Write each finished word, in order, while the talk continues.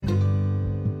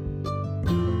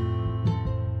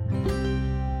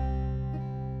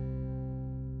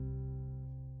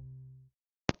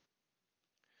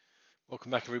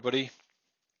Welcome back, everybody.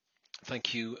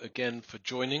 Thank you again for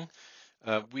joining.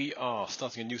 We are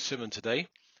starting a new simon today.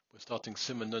 We're starting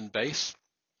simon nun base,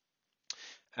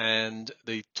 and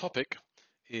the topic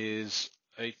is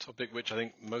a topic which I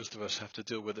think most of us have to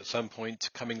deal with at some point,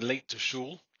 coming late to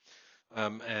shul,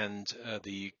 and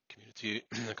the community,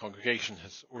 the congregation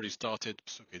has already started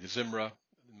Pesukei de Zimra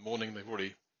in the morning. They've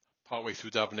already partway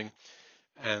through davening,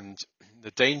 and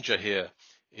the danger here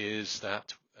is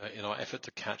that in our effort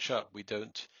to catch up, we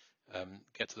don't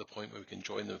get to the point where we can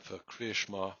join them for Kriya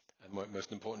Shema and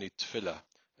most importantly Tefillah,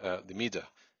 the Midah.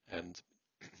 And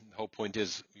the whole point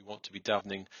is we want to be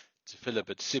davening Tefillah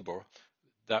but Sibor,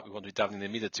 that we want to be davening the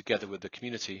Midah together with the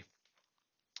community.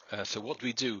 So what do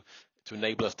we do to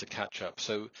enable us to catch up?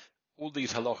 So all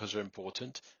these halachas are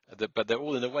important, but they're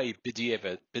all in a way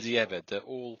b'di'eved. They're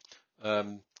all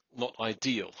not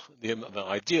ideal. The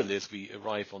ideal is we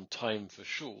arrive on time for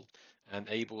shul and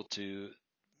able to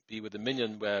be with the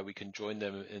minyan where we can join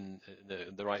them in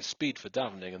the right speed for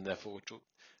davening and therefore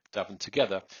daven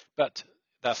together. But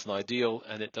that's an ideal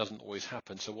and it doesn't always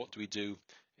happen. So what do we do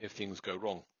if things go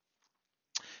wrong?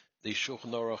 The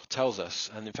Shulchan Aruch tells us,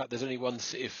 and in fact there's only one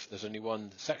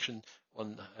section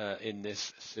in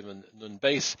this Simon Nun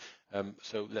base.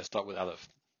 So let's start with Aleph,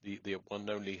 the one and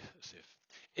only Sif.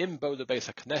 Im bo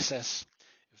lebeis hakneses,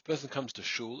 if a person comes to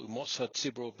shul, umotza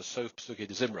tzibro b'sof Pesukei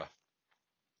de Zimra,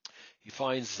 he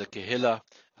finds the Kehillah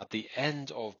at the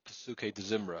end of Pesukei de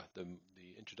Zimra, the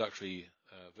introductory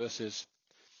verses.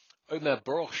 Omer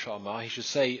Baruch Shama, he should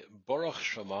say Baruch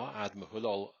Shama ad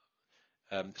Mehulal.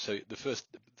 So the first,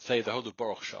 say the whole of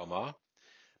Baruch Shama,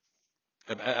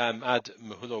 ad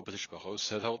Mehulal b'tishbachos,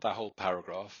 so that whole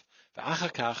paragraph.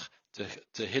 V'achakach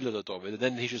to Hillel David, and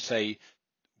then he should say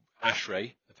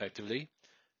Ashrei, effectively,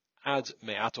 ad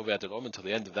me'ato ve'adolom, until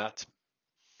the end of that.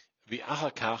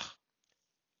 V'achakach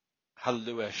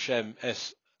Hallelu Hashem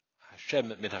es Hashem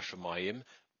min hashamayim.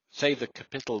 Say the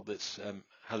capital that's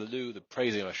Hallelu, the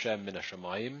praising of Hashem min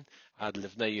hashamayim. Ad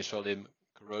livnei Yisraelim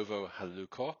karovo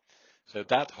Hallelu. So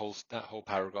that whole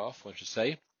paragraph, one should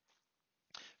say.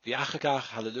 V'achakach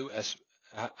Hallelu es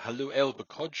Hallelu el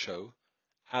b'kodsho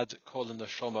ad kol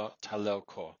neshama talel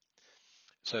ko.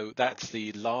 So that's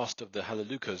the last of the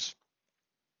Hallelujahs.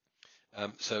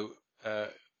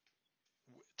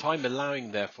 Time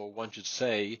allowing, therefore, one should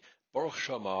say Baruch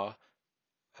Shama,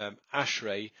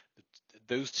 Ashrei,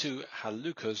 those two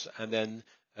Hallelujahs, and then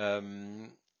we're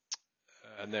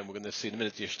going to see in a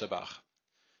minute Yishtabach.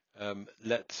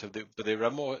 But the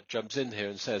Ramah jumps in here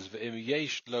and says, V'im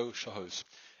yesh lo shahos.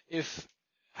 If,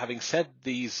 having said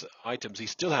these items, he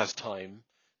still has time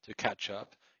to catch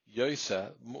up, Yosa,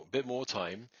 a bit more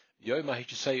time, Yoma, he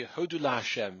should say Hodu la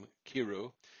Hashem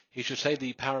Kiru. He should say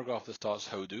the paragraph that starts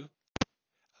Hodu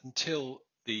until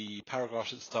the paragraph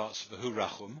that starts V'hu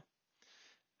Rachum,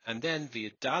 and then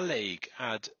V'daleg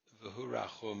ad V'hu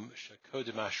Rachum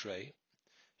Shekodim Ashrei.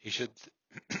 He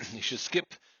should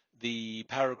skip the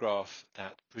paragraph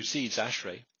that precedes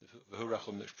Ashrei, V'hu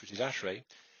Rachum that precedes Ashrei.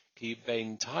 Ki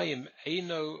bein taim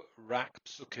eino rak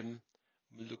psukim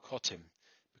mulukotim,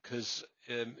 because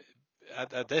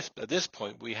at this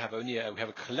point we have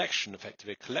a collection,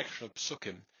 effectively a collection of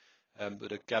psukim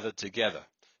that are gathered together.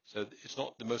 So it's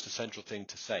not the most essential thing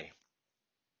to say.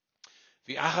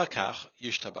 V'achakach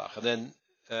yishtabach, and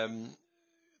then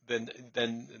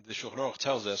the Shulchan Aruch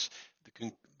tells us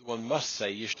one must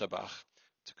say yishtabach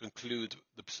to conclude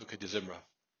the Pesukei de Zimra.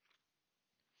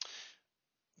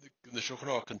 The Shulchan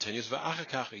Aruch continues,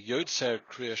 V'achakach yotzer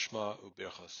kriya shema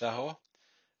u'birchoseho.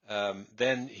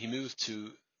 Then he moves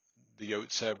to the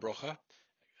Yotzer Brocha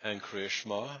and Kriya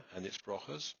Shema and its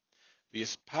Brochas.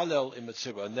 V'yispalel im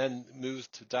Tzibur, and then moves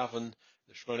to daven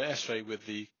the Shemona Esrei with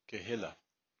the Kehillah.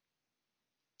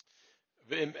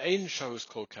 V'im ein shos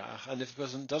kol kach, and if the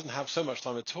person doesn't have so much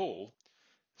time at all,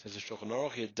 says the Shulchan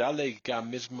Aruch, Yadaleg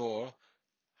gam mizmor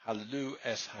Hallelu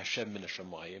es Hashem min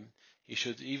hashamayim. He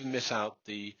should even miss out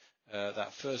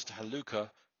that first Halukah,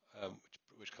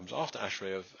 which comes after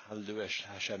Ashrei, of Hallelu es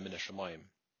Hashem min hashamayim.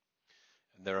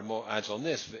 And there are more adds on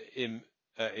this. Im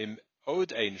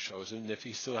od ein shows, and if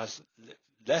he still has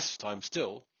less time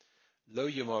still, lo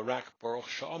yomar rak baruch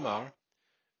sha'amar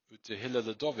utehillah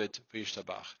leDavid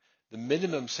v'yishtabach. The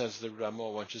minimum, says the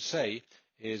Ramah, one should say,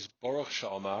 is baruch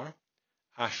sha'amar,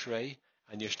 Ashrei,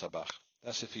 and yishtabach.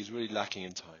 That's if he's really lacking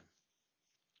in time.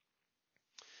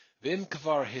 V'im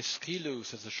kvar hiskilu,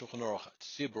 says the Shulchan Aruch,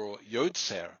 tzibro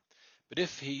yotzer. But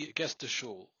if he gets to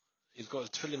shul, he's got his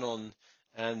tefillin on,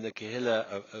 and the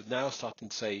Kehillah are now starting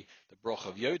to say the broch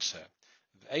of Yotzer.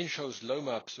 Ein shows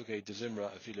loma Pesukei de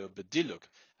Zimra afilo bediluk,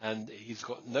 and he's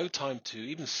got no time to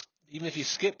even if he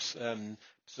skips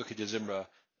Pesukei de Zimra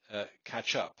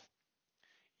catch up.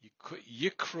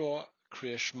 Yikro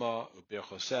Kriya Shema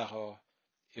u'Berchosecho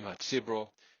im hatzibro.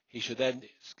 He should then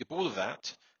skip all of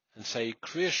that and say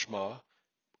Kriya Shema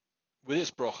with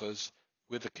its brochas,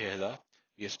 with the kehillah,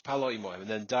 yispalo imoim, and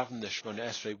then daven the Shemona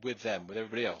Esrei with them, with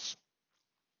everybody else.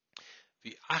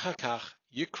 The achakach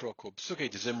yikro kol Pesukei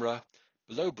de Zimra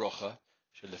below brocha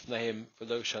shelifneim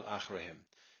v'lo shel acharehim.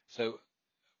 So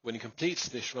when he completes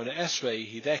the Shemona Esrei,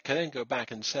 he there can then go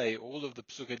back and say all of the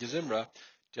Pesukei de Zimra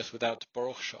just without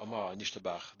Baruch She'amar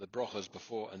Nishtabach, the brochas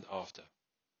before and after.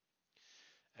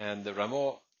 And the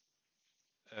Ramah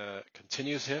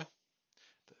continues here,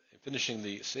 finishing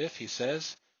the Sif. He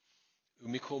says,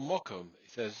 "Umikol mokom." He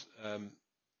says,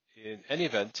 in any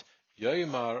event,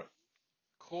 Yoimar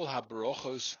kol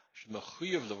habarochos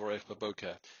shemachuyuv levorech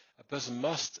baboker. A person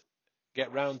must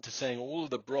get round to saying all of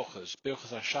the brochas,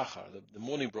 brochas hashachar, the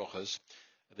morning brochas,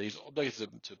 that he's obligated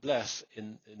to bless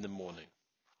in the morning.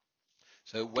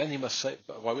 So when he must say,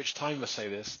 by which time he must say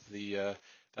this,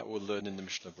 that we'll learn in the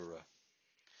Mishnah Berurah.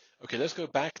 Okay, let's go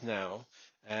back now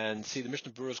and see the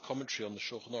Mishnah Berurah's commentary on the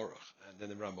Shulchan Aruch and then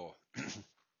the Ramah.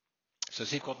 So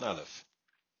Sivkot Aleph.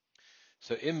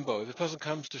 So Imbo, if a person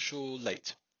comes to shul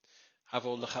late,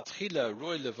 Avol lechatchila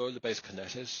roy levo lebeis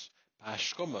kaneses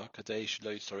b'hashkoma kadei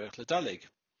shelo yitzarech ledalig.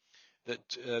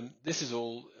 That this is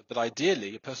all, but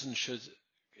ideally a person should.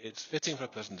 It's fitting for a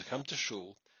person to come to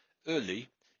shul early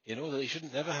in order that he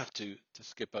shouldn't never have to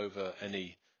skip over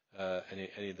any of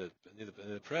the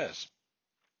prayers.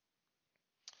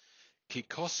 Ki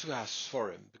kosu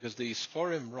hasforim, because the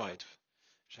Sforim write,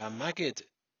 Shamagid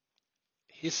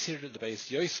hisir lebeis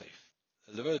Yosef,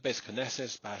 levo lebeis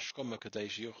kaneses b'hashkoma kadei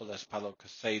sheyuchol espalo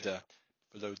kaseda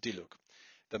below diluk.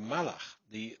 The Malach,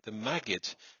 the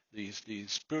Magid, the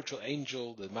spiritual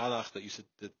angel, the Malach that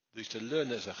used to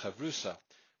learn as a chavrusa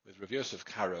with Rav Yosef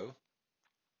Karo,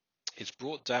 it's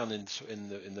brought down in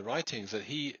the writings that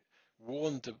he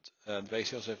warned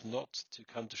Beis Yosef not to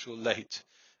come to shul late.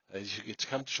 He should get to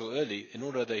come to shul early in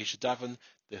order that he should daven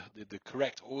the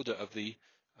correct order of the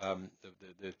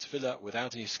tefillah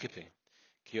without any skipping.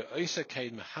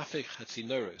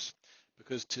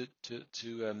 Because to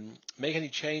make any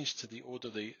change to the order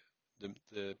of the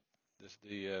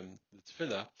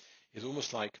tefillah is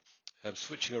almost like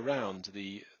switching around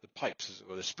the pipes,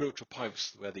 or the spiritual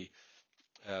pipes where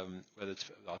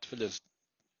our tefillahs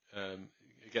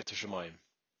get to Shemayim.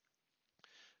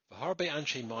 V'harbe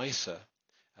anshe ma'isa,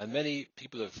 and many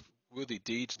people of worthy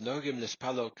deeds, nogim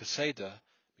lispalo kaseda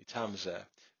mitam zeh,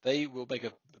 they will make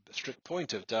a strict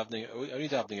point of davening, only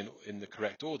davening in the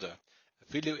correct order.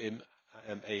 Afilu im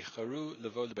eicharu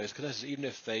levo lebeis knesses, even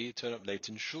if they turn up late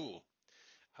in shul.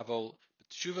 Avol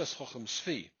b'tshuvas chochem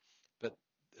svi, but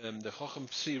the chochem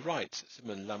svi writes,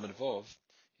 Siman Lamed Vov,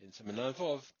 in Siman Lamed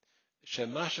Vov,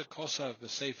 shemasha kosav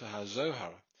b'sefer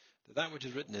hazohar, that which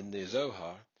is written in the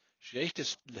Zohar,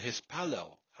 sheish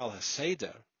hispalel al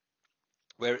haseder,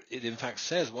 where it in fact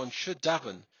says one should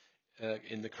daven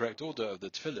in the correct order of the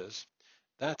tefillahs.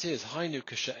 That is hainu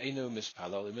kashe'enu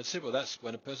mispalel im tzibur. That's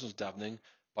when a person's davening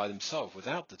by themselves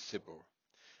without the tzibur.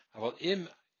 Aval im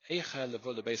eicha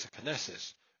levo lebeis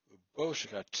haKnesses ubo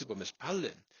shekar tzibur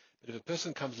mispalin. But if a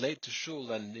person comes late to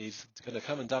shul and he's going to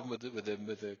come and daven with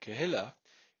the kehillah,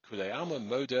 kulei alma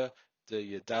moda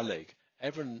de yedaleg,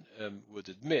 everyone would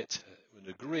admit, would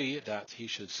agree that he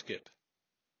should skip.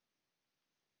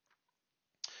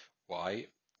 Why?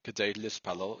 Kadei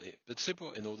lispalal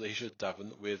b'tzibur, in order he should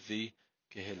daven with the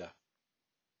kehillah.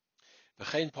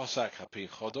 V'chein pasak ha'pri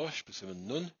chodosh b'siman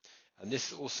nun, and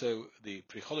this also the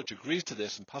Pri Chodosh agrees to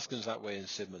this and paskins that way in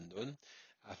Siman Nun.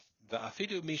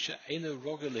 V'afidu misha eino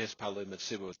rogel lispalal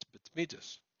b'tzibur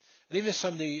b'tmidus. And even if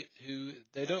somebody who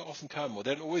they don't often come or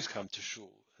they don't always come to shul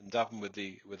and daven with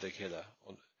the kehillah,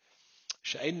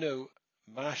 she'eino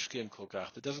mashkim kol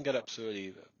kach, that doesn't get up so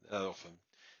early that often.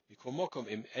 If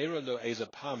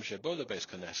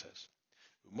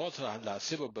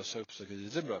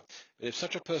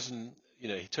such a person,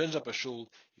 he turns up a shul,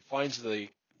 he finds he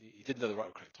didn't know the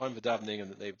correct time for davening,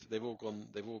 and that they've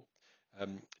all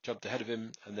jumped ahead of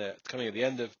him, and they're coming at the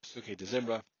end of Pesukei de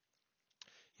Zimra.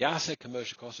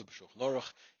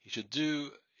 He should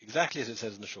do exactly as it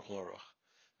says in the Shulchan Aruch,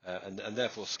 and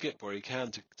therefore skip where he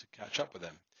can to catch up with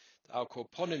them. That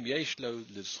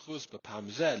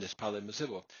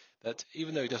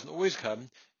even though he doesn't always come,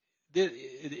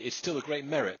 it's still a great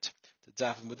merit to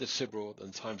daven with the sibur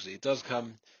and times that he does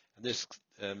come,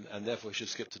 and therefore he should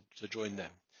skip to join them.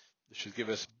 This should give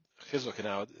us chizuk in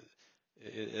our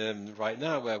right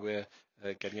now, where we're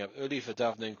getting up early for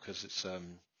davening because it's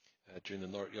during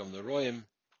the Yom Noroim,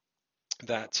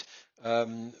 that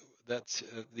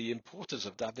the importance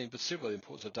of davening b'tzibur, the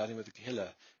importance of davening with the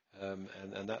kehillah,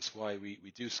 and that's why we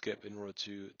do skip in order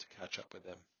to catch up with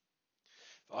them.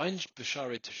 Ein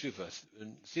b'sharei teshuva,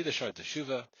 see the sharei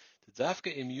teshuva, the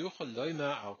dafka im yuchol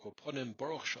loima al koponim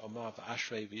baruch she'amar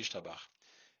v'ashrei v'yishtabach.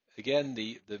 Again,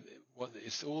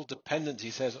 it's all dependent,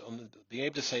 he says, on being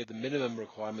able to say the minimum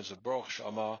requirements of baruch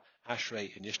she'amar,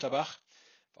 ashrei, and yishtabach.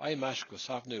 And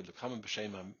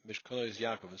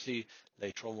see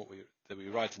later on that we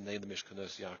write and name the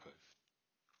Mishkanos Yaakov.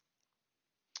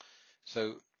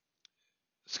 So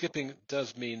skipping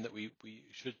does mean that we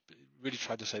should really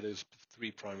try to say those three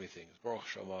primary things: Baruch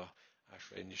Shomar,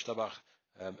 Ashrei, and Yishtabach,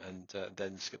 and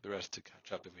then skip the rest to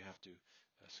catch up if we have to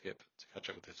skip to catch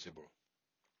up with the Tzibur.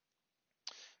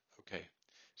 Okay.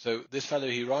 So this fellow,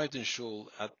 he arrived in shul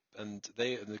and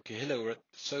the Kehillah were at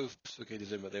Pesukei de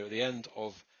Zimra. They were at the end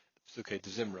of Pesukei de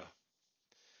Zimra.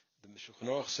 The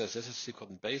Mishnah says this is Sikot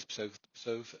and Beis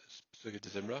Pesukei de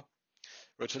Zimra.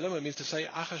 Rotoloma means to say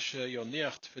Achash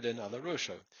Yoniach Tefillin ala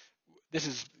Rosho. This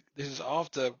is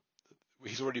after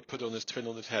he's already put on his tefillin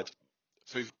on his head,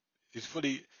 so he's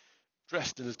fully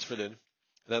dressed in his tefillin,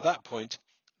 and at that point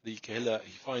he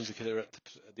finds the Kehillah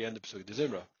at the end of Pesukei de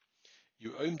Zimra.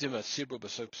 You owned him at Sibro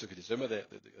Pesukei de Zimra,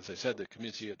 as I said, the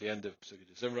community at the end of Pesukei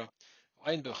de Zimra.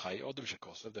 Ein B'chai Odom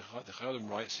Shekosov, the Chayyim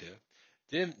writes here,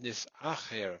 Dim nis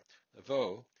acher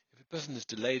levo, if a person is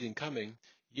delayed in coming,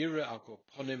 Yira al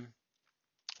koponim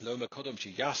lo mekodom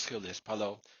she yaskil his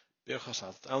palo birchas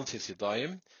al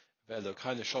tisidayim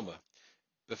ve'elokai neshoma.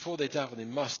 Before they daven, they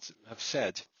must have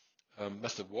said,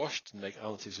 must have washed and make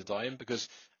al tisidayim, because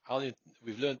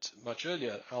we've learnt much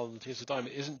earlier, al tisidayim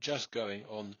isn't just going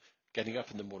on getting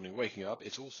up in the morning, waking up.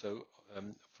 It's also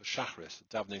for Shachris,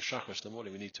 davening Shachris in the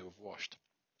morning. We need to have washed,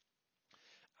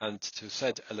 and to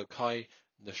said Elokai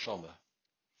Neshama,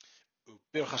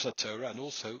 Birchas Torah, and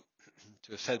also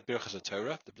to have said Birchas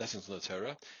Torah, the blessings on the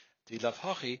Torah. The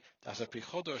Lavhachi, that's a Pri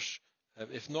Chodosh.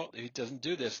 If not, if he doesn't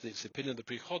do this, it's the opinion of the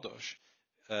Pri Chodosh.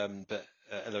 But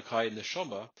Elokai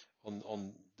Neshama,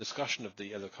 on discussion of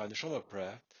the Elokai Neshama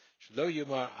prayer. Shelo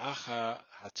Yomar Acha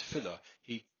HaTefillah.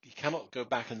 He cannot go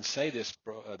back and say this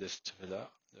tefillah,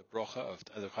 the brocha of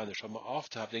Elokai Neshama,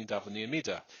 after having davening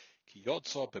Amida. Ki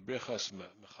yotzor bebrichas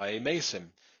mechayei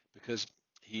mesim, because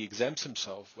he exempts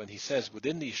himself when he says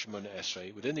within the Shemona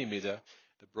Esrei, within the Amida,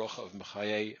 the brocha of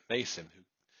mechayei mesim,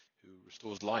 who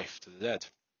restores life to the dead.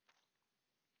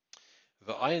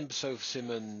 V'ayin b'sof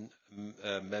siman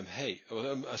memhei.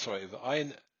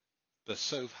 V'ayin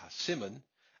b'sof hasiman.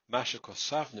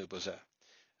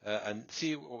 And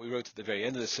see what we wrote at the very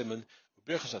end of the simon,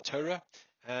 Birchas Torah,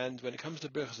 and when it comes to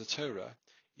Birchas Torah,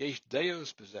 Yesh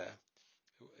Deos Bezeh.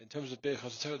 In terms of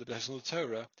Birchas Torah, the blessing of the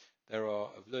Torah,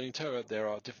 of learning Torah, there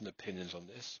are different opinions on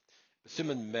this.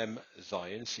 Simon Mem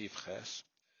Zayin Sif Ches,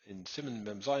 in Simon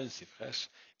Mem Zayin Sif Ches,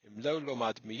 Im Lo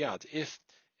Lomad Miyad, if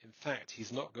in fact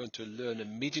he's not going to learn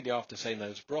immediately after saying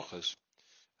those brachas,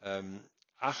 Acha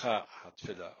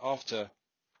Hatfila, after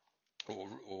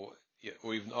or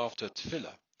even after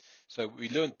tefillah. So we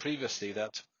learned previously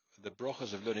that the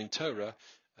brachas of learning Torah,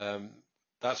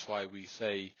 that's why we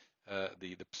say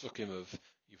the psukim of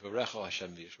Yivarecha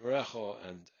Hashem v'Yishmerecha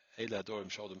and Eila Adorim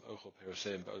Shalom Ochel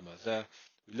Peroseim Ba'ol Mazeh.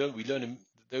 We learn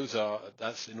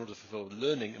that's in order to fulfill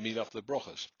learning immediately after the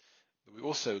brachas. But we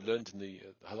also learned in the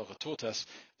halakha taught us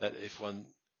that if one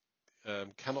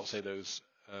cannot say those,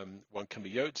 one can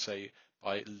be yot say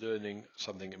by learning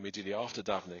something immediately after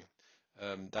davening.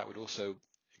 That would also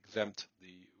exempt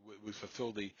would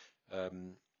fulfill the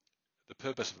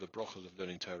purpose of the brachas of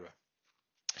learning Torah.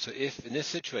 So if in this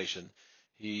situation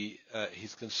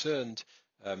he's concerned,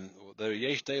 if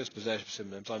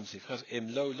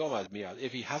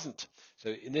he hasn't, so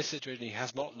in this situation he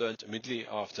has not learned immediately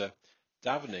after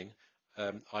davening,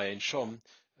 ayin shom,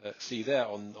 see there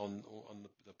on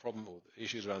the problem or the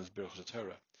issues around the brachas of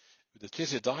Torah. With the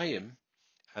tisidayim.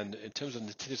 And in terms of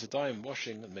the Netilas Yadayim,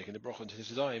 washing and making the bracha on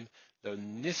Netilas Yadayim, the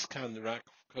niskan rak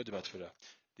kodem atfilah,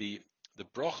 the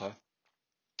bracha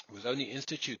was only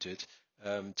instituted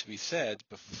to be said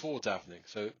before davening.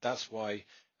 So that's why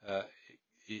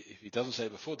if he doesn't say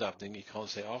it before davening, he can't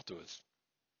say it afterwards.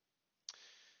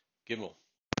 Gimel.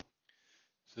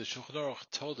 So the Shulchan Aruch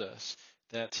told us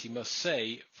that he must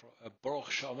say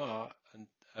Baruch She'amar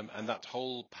and that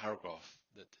whole paragraph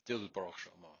that deals with Baruch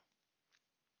She'amar.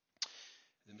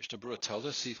 The Mishnah Berurah tells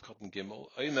us, Sif Cotton Gimel,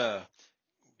 Omer,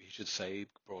 he should say,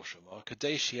 Baruch She'amar,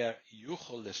 Kadesh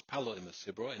Yuchol Lespalo Im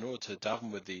Tzibra, in order to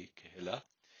daven with the Kehillah,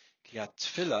 Ki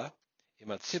HaTefillah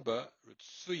Im Tzibra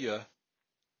Rutsuya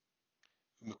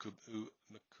Umekubeles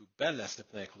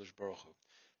Lepnei HaKadosh Baruch Hu.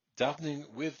 Davening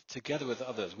together with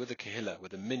others, with the Kehillah,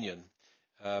 with the minyan,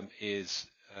 is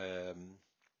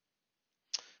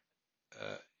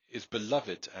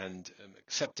beloved and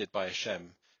accepted by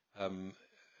Hashem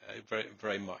very,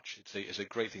 very much. It's a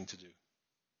great thing to do.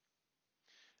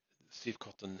 Steve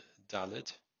Cotton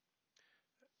Dalid,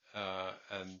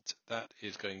 and that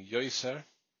is going Yoser.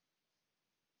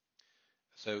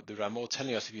 So the Ramah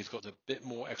telling us if he's got a bit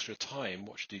more extra time,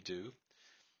 what should he do?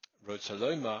 Wrote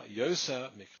Saloma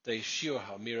Yoser Mikdei Shio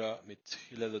Hamira Mit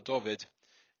David.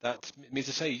 That means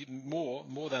to say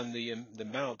more than the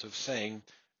amount of saying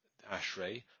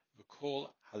Ashrei, recall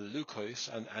halukos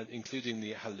and including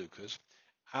the halukas,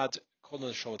 add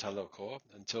konon shomot halukah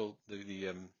until the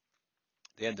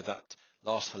end of that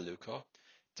last halukah,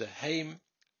 deheim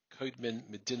kodmin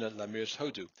medina lamiris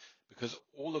hodu, because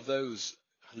all of those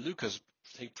halukas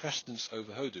take precedence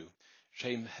over hodu.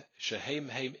 Shehem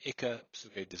heim ika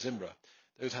Pesukei de Zimra.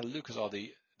 Those halukas are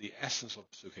the essence of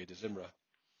Pesukei de Zimra.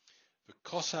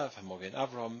 V'kosav Mogen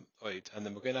Avram oid, and the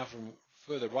Mogen Avram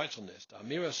further writes on this. The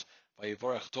Amiras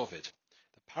Vayivorech David.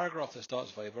 The paragraph that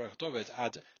starts Vayivorech David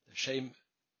add the Shem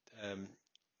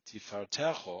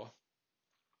Tifartercho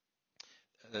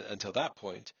until that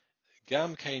point.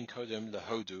 Gam Kain Kodem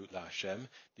Lehodu LaHashem.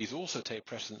 These also take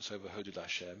precedence over Hodu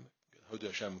LaHashem, Hodu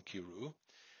Hashem Kiru.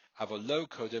 Avolo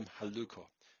Kodem Haluko.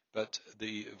 But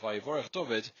the Vayivorech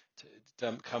David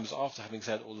comes after having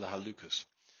said all the halukas.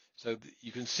 So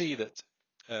you can see that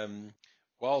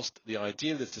whilst the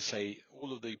ideal is to say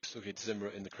all of the Pesukei de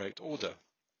Zimra in the correct order,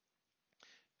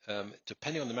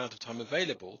 depending on the amount of time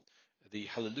available, the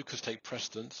Halalukas take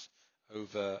precedence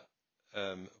over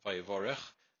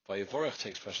Vayivorech. Vayivorech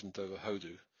takes precedence over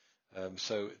Hodu.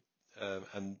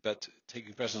 But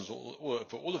taking precedence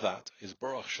for all of that is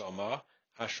Baruch Shamar,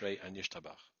 Ashrei, and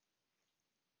Yishtabach.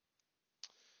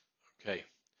 Okay,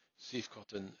 Sif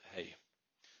Cotton Hey.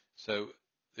 So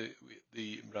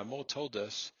the Ramah told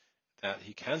us that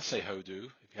he can say Hodu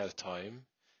if he has time,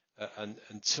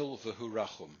 until V'hu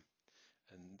Rachum.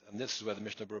 And this is where the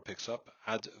Mishnah Berurah picks up.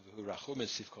 Ad V'hu Rachum in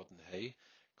Sif Cotton Hey.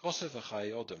 Kosev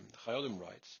Chayodim. Chayodim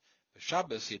writes,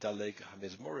 B'Shabbos Yidaleg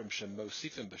HaMizmorim Shem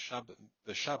Mosifim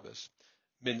B'Shabbos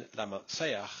Min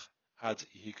Lamatseach Ad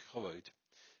Yikchovoid.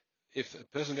 If a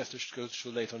person gets to go to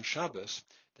shul late on Shabbos,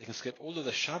 they can skip all of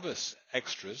the Shabbos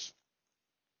extras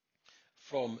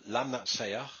from Lamnat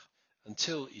Seach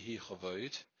until Yihi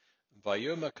Chavoid,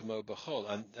 Vayoma Kamo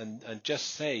B'chol, and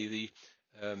just say the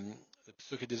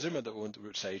Pesukei de Zimra that we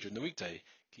would say during the weekday,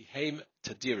 Ki Heim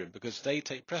Tadirim, because they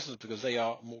take precedence because they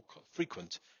are more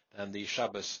frequent than the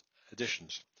Shabbos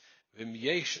editions. Vim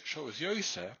Yesh Shos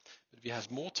Yoser, but if he has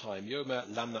more time, Yoma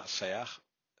Lamnat Seach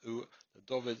U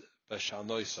David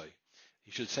B'Shanoisoi.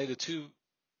 He should say the two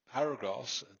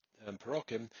paragraphs,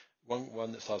 parokim,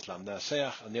 one that starts Lamna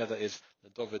Seach, and the other is the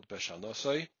David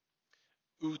Bashanosoi,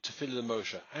 U Tefillah the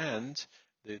Moshe, and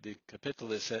the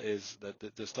capital is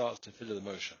that starts Tefillah the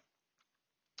Moshe.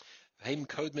 Haim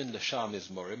Kodmin Lasham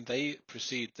Mizmorim,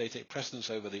 they take precedence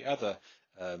over the other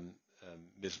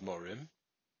Mizmorim,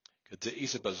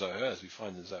 Isa Bazohar, as we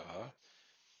find in Zohar,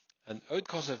 and Od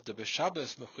Kosev the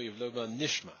B'Shabbos Mechuyev Loma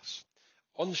Nishmas.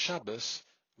 On Shabbos,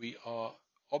 we are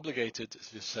obligated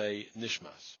to say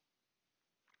Nishmas.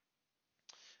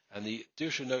 And the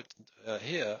Dusha note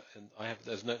here, and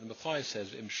there's note number 5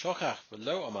 says, Im Shochach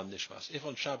v'lo aman Nishmas. If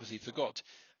on Shabbos he forgot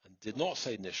and did not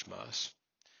say Nishmas,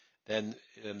 then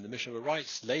the Mishnah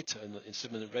writes later in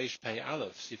Simon Reish Pei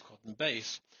Aleph, Sif Cotton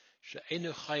Base,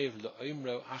 She'enu chayiv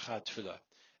le'omro achad tefillah.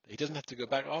 He doesn't have to go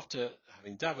back after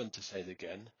having davened to say it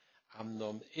again.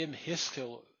 Amnom im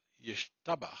hiskil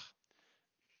yishtabach.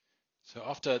 So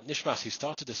after Nishmas, he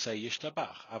started to say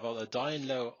Yishtabach, Aval Adayin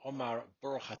Lo Omar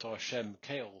Baruch Atah Hashem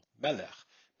Keil Melech,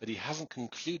 but he hasn't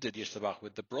concluded Yishtabach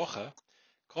with the Brocha.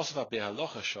 Kosva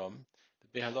Behalocha Shom,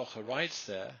 the Behalocha writes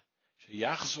there,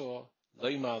 Sheyachzor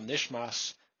Loimar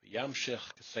Nishmas Yamshich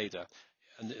Keseda.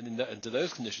 And under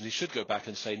those conditions, he should go back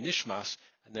and say Nishmas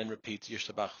and then repeat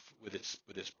Yishtabach with its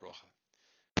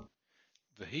Brocha.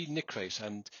 V'hi Nikres,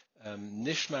 and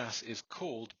Nishmas is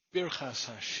called Birchas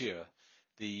Hashir,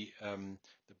 the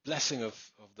blessing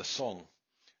of the song,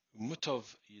 Mutov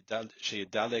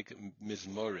Sheyedaleg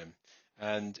Mizmorim,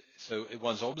 and so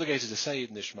one's obligated to say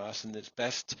Nishmas, and it's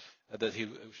best that he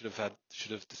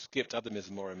should have skipped other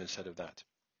Mizmorim instead of that.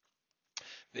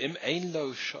 V'im ein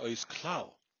lo shois klal,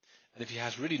 and if he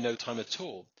has really no time at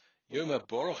all, Yoma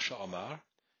Baruch Sha'amar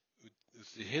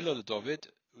Uzihilo David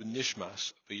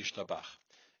Unishmas V'yishtabach.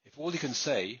 If all he can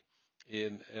say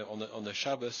on the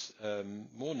Shabbos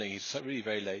morning, he's really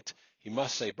very late, he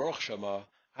must say Baruch Shamar,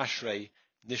 Ashrei,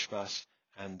 Nishmas,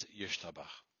 and Yishtabach.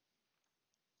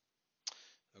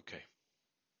 Okay.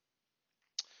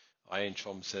 Ayin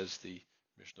Chom says the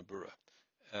Mishnah Berurah.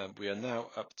 We are now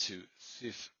up to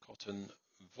Sif Cotton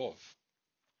Vov.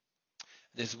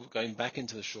 This is going back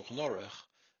into the Shulchan Aruch,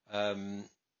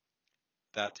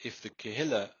 that if the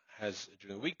Kehillah has,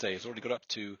 during a weekday, has already got up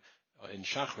to, in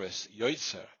Shachris,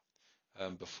 Yotzer,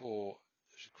 before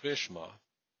Kriya Shema,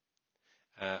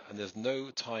 and there's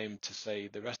no time to say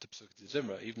the rest of Pesukei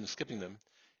Zimra, even skipping them,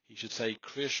 he should say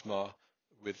Kriya Shema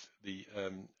with the,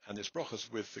 and his brachas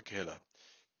with the Kehillah.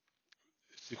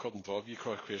 He should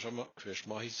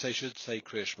say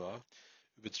Kriya Shema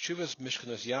with Tshuvas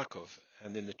Mishkanos Yaakov,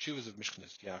 and in the Tshuvas of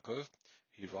Mishkanos Yaakov,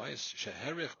 he writes,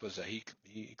 Sheherich B'zeh,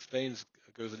 he explains,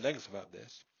 goes at length about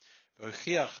this.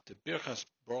 V'chiach the Birchas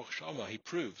Baruch Shamar, he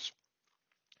proves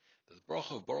that the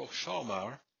bracha of Baruch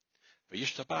Shamar,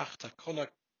 V'yishtabach takona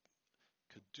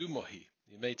kedumohi,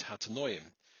 he made hatanoim.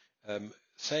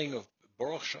 Saying of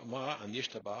Baruch Shamar and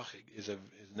Yishtabach is an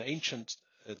ancient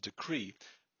decree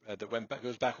that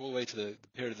goes back all the way to the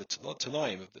period of the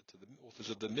Tanaim, to the authors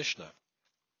of the Mishnah.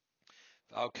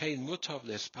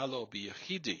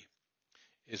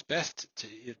 It's best to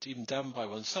even daven by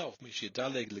oneself,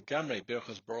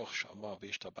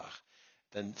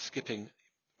 than skipping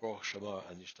Baruch Shamar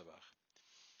and Yishtabach.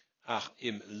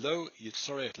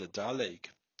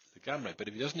 But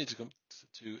if he doesn't need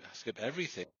to skip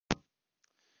everything,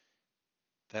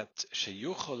 that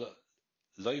sheyuchol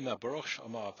loima Baruch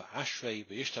Shamar v'ashrei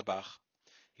v'yishtabach,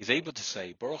 he's able to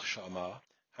say Baruch Shamar,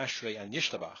 Ashrei and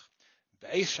Yishtabach.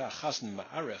 Be'esha chazan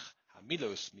ma'arech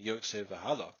hamilos miyotze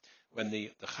v'hala. When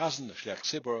the chazan, the shliach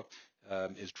tzibur,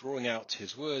 is drawing out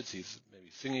his words, he's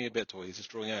maybe singing a bit, or he's just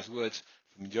drawing out his words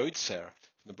from Yotzer,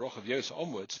 from the Baruch of Yotzer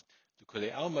onwards,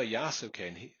 the alma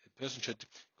yasoken, the person should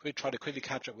try to quickly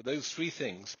catch up with those three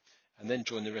things, and then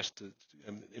join the rest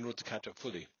in order to catch up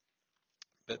fully.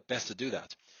 But best to do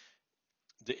that.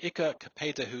 The Ika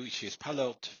Kapedahu Shis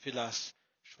Palal Tfilas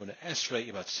Shmona Esrei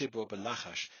Imat Sibor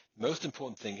Belachash. The most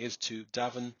important thing is to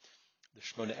daven the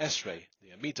Shmona Esrei,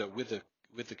 the Amida, with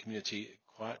the community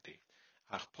quietly.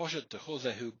 Ach Poshet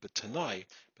Dechozehu B'Tanai,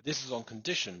 but this is on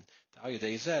condition that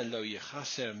Ayudezer Lo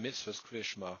Yechaser Mitzvahs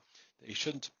Kriyashma, that he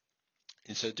shouldn't,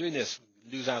 in so doing this,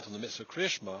 lose out on the mitzvah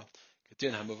Kriyashma.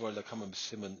 Kedin Hamavor Lakamam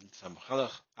Simon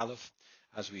Samach Aleph,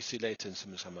 as we see later in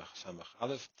Simon Samach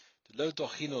Aleph. The Lo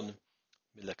Dochinon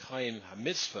Milakayim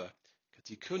HaMitzvah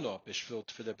Katikuna Bishvil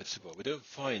Tfilah B'Tzibor. We don't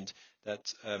find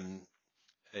that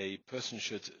a person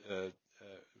should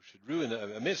ruin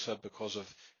a mitzvah because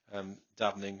of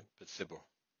davening B'Tzibor.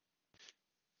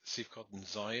 Sif Cotton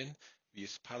Zion,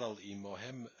 Yispalal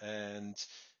Imohem, and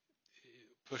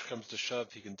push comes to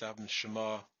shove, he can daven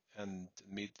Shema and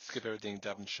skip everything,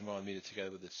 daven Shema and meet it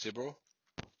together with the Tzibor.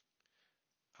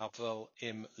 Aval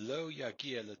im lo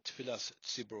yagia letfilas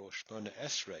tzibor shmona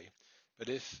esrei, but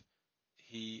if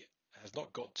he has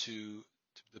not got to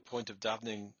the point of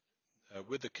davening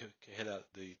with the kehillah,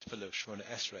 the tefillah shmona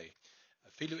esrei,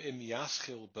 afilu im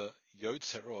yaschil be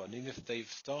yotzeror, and even if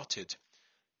they've started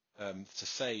to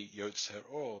say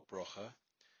yotzeror bracha,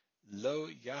 lo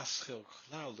yaschil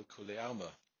klal lekule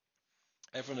alma.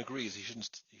 Everyone agrees he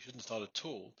shouldn't start at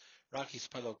all. Raki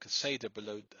spalal kaseda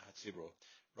below hatzibro.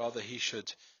 Rather, he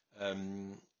should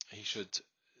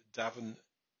daven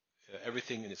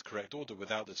everything in its correct order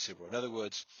without the tzibur. In other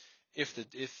words, if the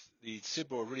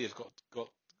tzibur really has got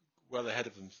well ahead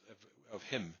of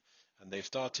him, and they've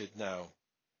started now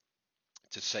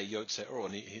to say Yotze Or,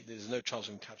 and there's no chance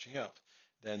of him catching up,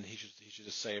 then he should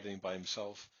just say everything by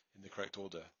himself in the correct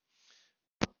order.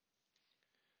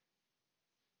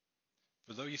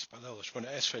 He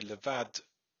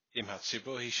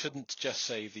shouldn't just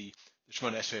say the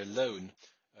Shemona Esrei alone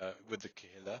with the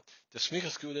Kehillah. The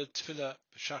Smichas Geula Tefillah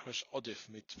B'Shachris Odif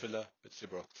mit Tefillah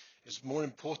B'Tzibro. It's more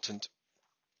important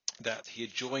that he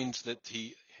joins what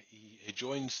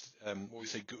we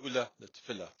say Geula the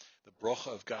Tefillah, the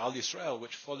Brocha of Gaal Yisrael,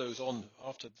 which follows on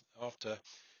after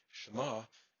Shema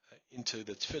into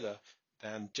the Tefillah,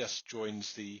 than just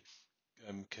joins the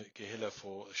Kehillah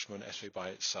for Shemona Esrei by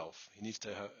itself. He needs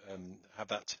to have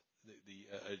that the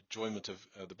enjoyment of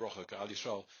the Brocha Gaal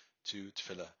Yisrael to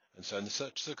Tefillah, and so in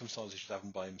such circumstances he should have them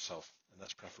by himself, and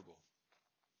that's preferable.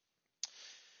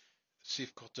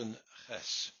 Sif Kotten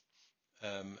Ches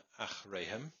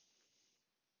Achreihem.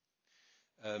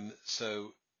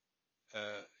 So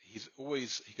he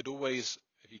could always,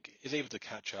 if he is able to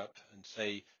catch up and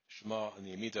say Shema and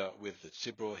the Amida with the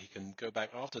Tzibro, he can go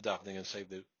back after davening and say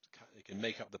he can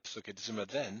make up the Pesukei Zimra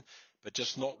then, but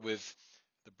just not with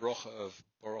the Brocha of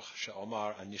Baruch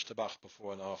She'omar and Yishtabach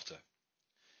before and after.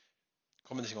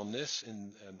 Commenting on this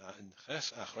in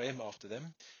Ches Achreim after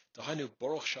them, Dahainu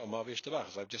Baruch She'omar v'Yishtabach.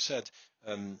 As I've just said,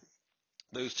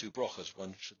 those two brachas,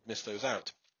 one should miss those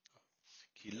out.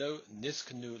 Kilo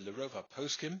niskanu lerova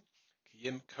poskim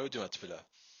kiyim kodem atfila.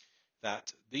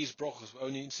 That these brachos were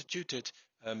only instituted,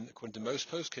 according to most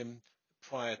poskim,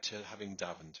 prior to having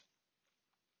davened.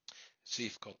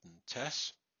 Sif Cotton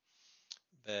Tess,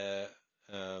 there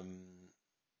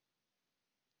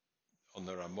on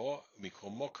the Ramor,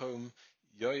 Mikol Mokom,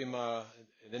 Yoima,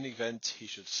 in any event, he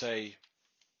should say,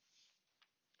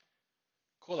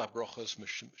 Kol HaBrochos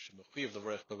Shemechuyev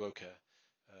L'Vorech B'Boker,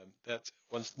 that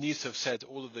one needs to have said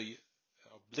all of the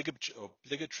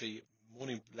obligatory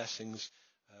morning blessings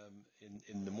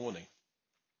in the morning.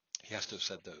 He has to have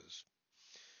said those.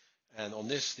 And on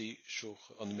this, the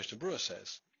Mishnah Berurah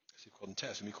says,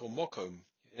 Mikol Mokom,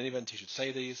 in any event, he should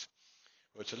say these.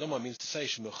 Rotaloma means to say, he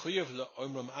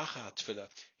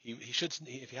should,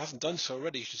 if he hasn't done so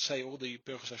already, he should say all the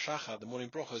Berachos HaShachar, the morning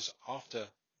brachos, after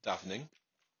davening,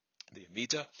 the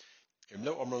Amida. If he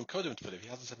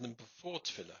hasn't said them before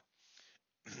Tefillah.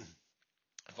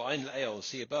 V'ayin L'Eil,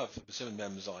 see above, B'Simon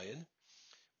Mem Zayin,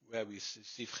 where we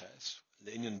see Ches,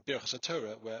 the Inyan Berachos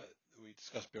HaTorah, where we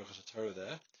discuss Berachos HaTorah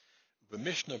there. The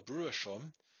Mishnah Berurah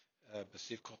Shom,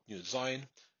 B'Siv Kot New Zayin,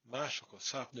 Mash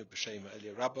Kosapnu B'Shem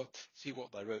Elia Rabbah. See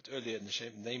what I wrote earlier in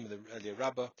the name of the Elia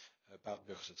Rabbah about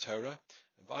Berachos HaTorah.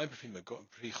 And V'ayin B'Prim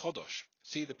Pri Chodosh.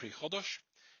 See the Pri Chodosh.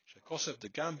 Shekosav the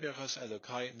Gam Berachos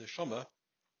Elokai Neshama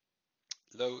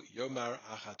Lo Yomar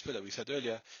Achat Tefillah. We said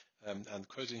earlier, and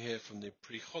quoting here from the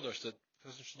Pri Chodosh, that the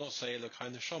person should not say Elokai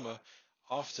Neshama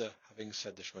after having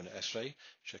said the Shemona Esrei.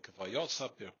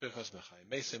 Shekavayotzab Berachos Mechayim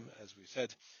Mesim, as we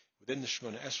said. Within the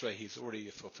Shemona Esrei, he's already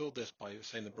fulfilled this by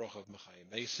saying the bracha of Mechayim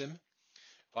Mesim.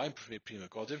 V'ayin Prima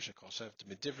Godim Shekosav the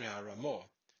Midivrei HaRamor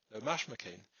Lo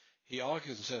Mashmakein. He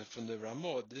argues and says from the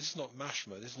Ramor, this is not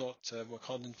mashma, this is not, we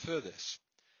can't infer this.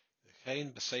 The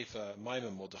Chain B'Sefer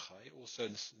Maimon Mordechai, also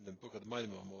in the book of the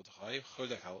Maimon Mordechai,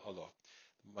 Cholek Allah.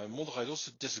 Maimon Mordechai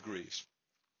also disagrees.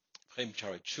 Chaim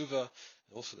Shari Tshuva,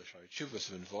 and also the Shari Tshuva is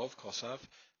involved, Kosav,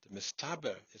 the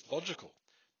Mistaber is logical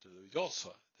to the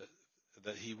Yotza,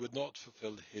 that he would not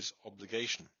fulfill his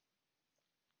obligation.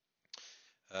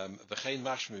 V'chein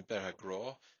mashmi ber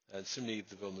hagra, and similarly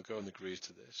the Vilna Gaon agrees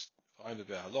to this. V'ayim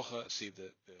ber halacha, see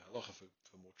the halacha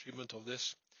for more treatment of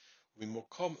this.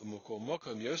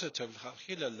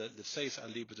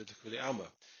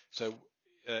 So,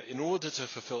 in order to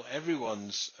fulfill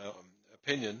everyone's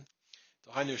opinion,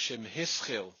 the Hainu Shem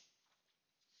Hischil,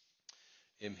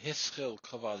 Im Hischil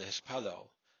Kaval Hispalal.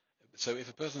 So if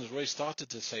a person has already started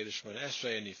to say the Shemona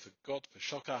Esrei and he forgot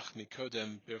V'shokach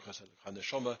Mikodem Birchas Elokai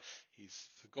Neshama, he's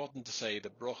forgotten to say the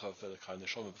bracha of Elokai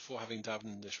Neshama before having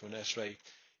davened the Shemona Esrei.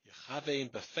 Yechavein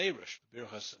Beferish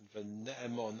Birchas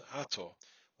V'ne'emon Ator.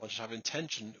 One should have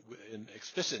intention, in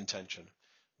explicit intention,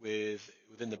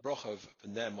 within the bracha of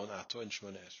V'ne'emon Ator in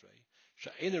Shemona Esrei.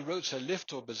 She'ena Rotza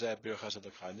Liftor B'zeh Birchas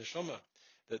Elokai Neshama,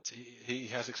 that he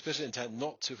has explicit intent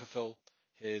not to fulfill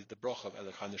the bracha of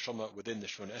Elokai Neshama within the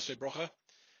Shemona Esrei bracha.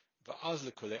 Va'az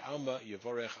l'kulei alma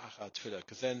yevorech achar tefillah,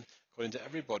 because then, according to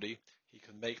everybody, he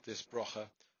can make this bracha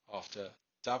after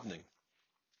davening.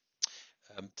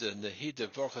 The nehida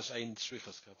vorchas ein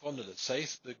tzrichas kavona that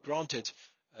says that granted,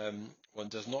 one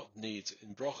does not need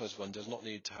in brachas, one does not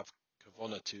need to have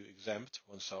kavona to exempt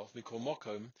oneself. Mikol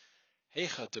mokom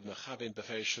heicha de mechavin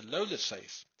beferish shelo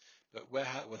l'seis, but where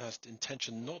one has the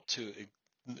intention not to.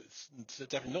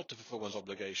 Definitely not to fulfill one's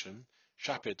obligation.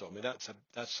 Shapir, I mean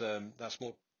that's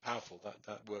more powerful.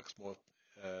 That works more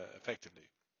effectively.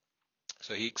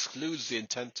 So he excludes the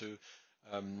intent to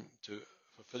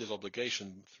fulfill his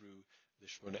obligation through the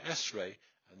Shemona Esrei,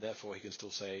 and therefore he can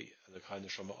still say the kind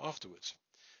of Shema afterwards.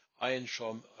 Ayin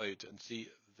Shom Oid, and see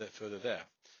that further there.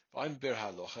 But I'm Bir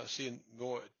Halacha, seeing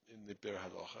more in the Bir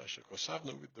Halacha,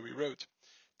 Shekosavna that we wrote.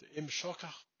 The Im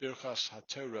Shokach Birchas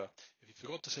HaTorah, if he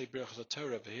forgot to say Birchas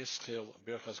HaTorah, V'hischil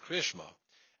Birchas Kriyashma,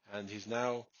 and he's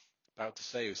now about to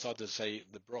say, he started to say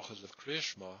the brachas of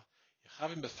Kriyashma,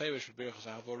 Yechavim Beferish Birchas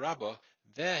Ahavo Rabbah,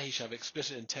 there he shall have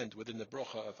explicit intent within the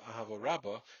bracha of Ahavo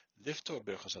Rabbah, Liftor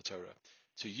Birchas HaTorah,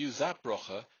 to use that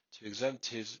bracha to exempt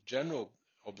his general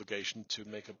obligation to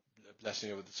make a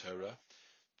blessing over the Torah.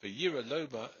 V'yira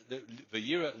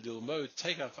lilmod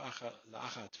tegav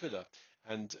la'acha tefillah,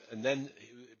 and then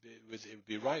it would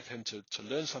be right for him to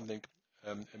learn something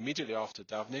immediately after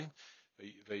davening,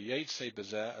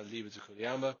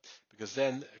 because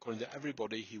then, according to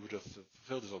everybody, he would have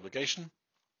fulfilled his obligation.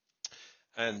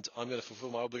 And I'm going to fulfill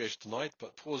my obligation tonight,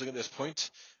 but pausing at this point,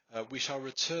 we shall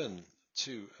return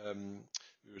to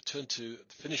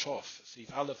finish off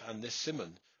Sif Aleph and this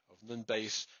Simon of Nun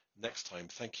Beis next time.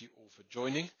 Thank you all for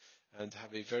joining, and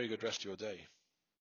have a very good rest of your day.